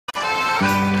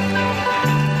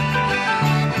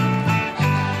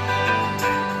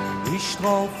Ich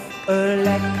trof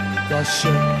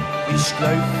Leckerche, ich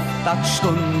glaub, das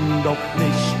stund auf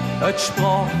mich. Et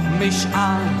sproch mich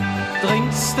an,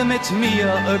 trinkst du mit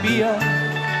mir ein Bier?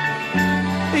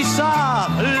 Ich sag,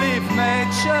 Leev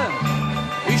Mädche,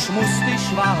 ich muss dich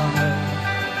warnen.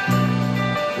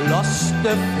 Lass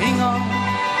de Finger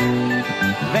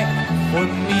weg von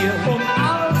mir. Und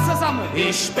alle zusammen.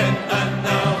 Ich bin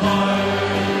eine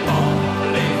Räuber,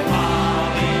 Leev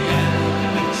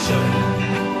Mädche,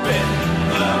 bin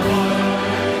eine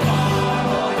Räuber,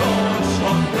 durch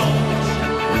und durch.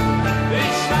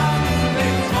 Ich kann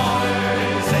nicht treu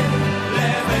sein,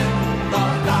 leben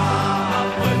doch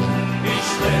Daach. Ich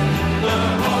bin eine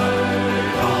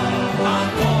Räuber,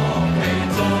 doch kein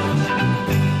durch.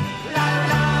 La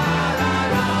la la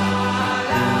la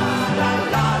la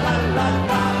la la la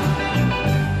la.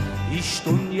 Ich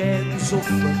stund jetzt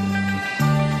suffen,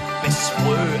 bis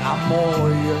früh am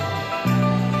Morje,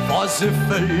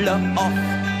 versüffele auf,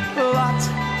 wat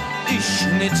ich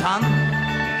nicht han.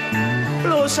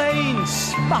 Bloss eins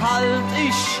behalt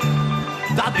ich,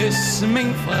 dat is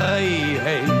ming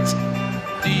Freiheit.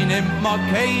 Die nimmt mir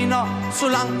keiner,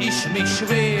 solang ich mich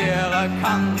wehren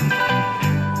kann.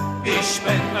 Ich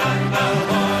bin eine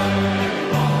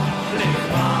Räuber,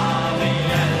 Leev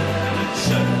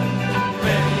Mädche,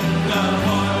 bin eine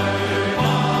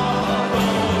Räuber,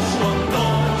 durch und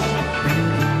durch.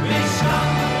 Ich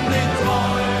kann nicht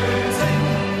treu sein,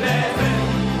 leben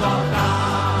doch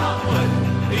Daach.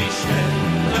 Ich bin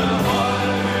eine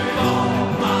Räuber,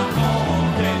 maach auch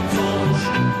kein durch.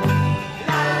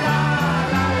 La la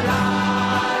la la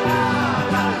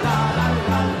la la la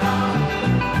la la.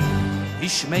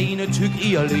 Ich meine tüg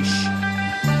ehrlich,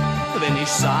 wenn ich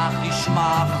sag, ich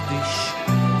mag dich.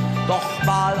 Doch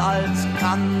mal als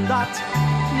kann dat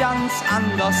ganz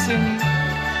anders sind.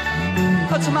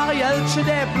 Dat Marielche,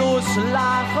 der bloß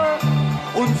lache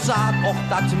und sag auch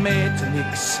dat mäht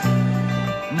nix.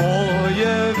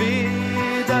 Morje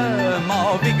wieder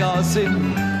mal wigger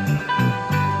sind.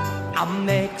 Am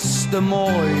nächsten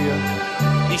Morgen,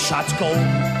 ich hat kaum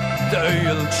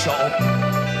Döelche ob.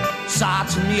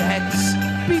 Sagt mir hätt's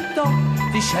bitter,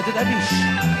 dich hättet erwischt.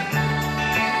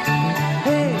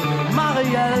 Hey,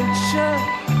 Marielche,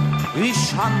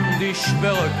 ich han dich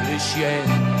wirklich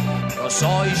gern. Da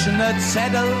sah ich ne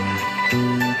Zettel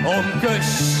und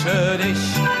küsse dich.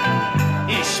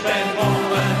 Ich bin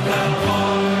ohne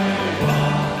Treu.